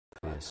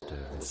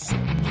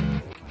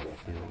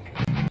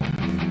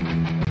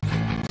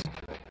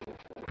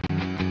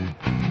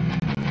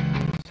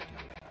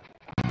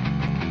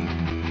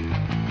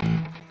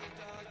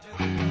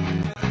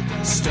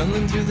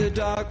Stumbling through the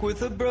dark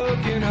with a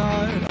broken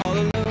heart, all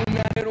alone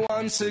at it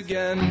once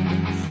again.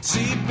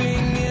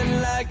 Seeping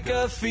in like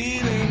a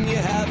feeling you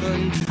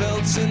haven't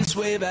felt since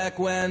way back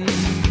when.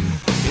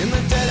 In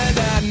the dead of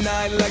that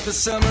night, like the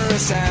summer of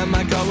Sam,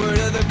 I got word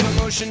of the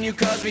commotion you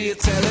caused via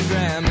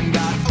telegram and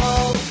got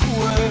all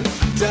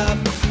worked up.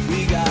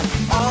 We got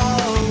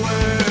all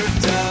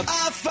worked up.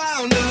 I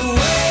found a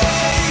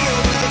way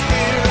over the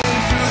fear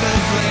and through the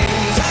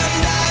flames. I'm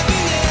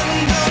diving in,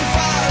 don't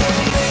follow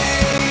me.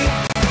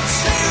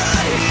 Stay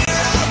right here,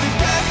 I'll be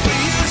back for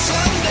you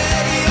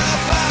someday. I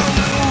found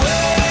a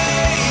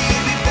way,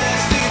 it'd be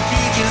best if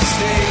you just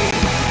stay.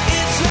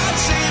 It's not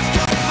safe,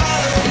 don't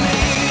follow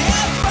me.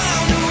 I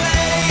found a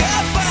way, I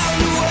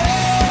found a way.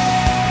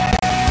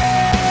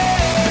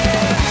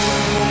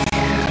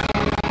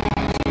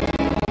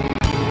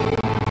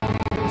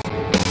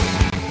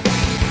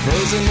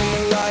 Frozen in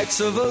the lights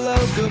of a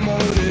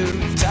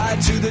locomotive,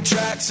 tied to the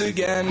tracks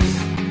again.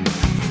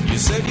 You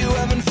said you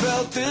haven't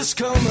felt this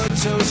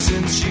comatose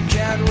since you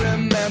can't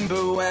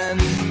remember when.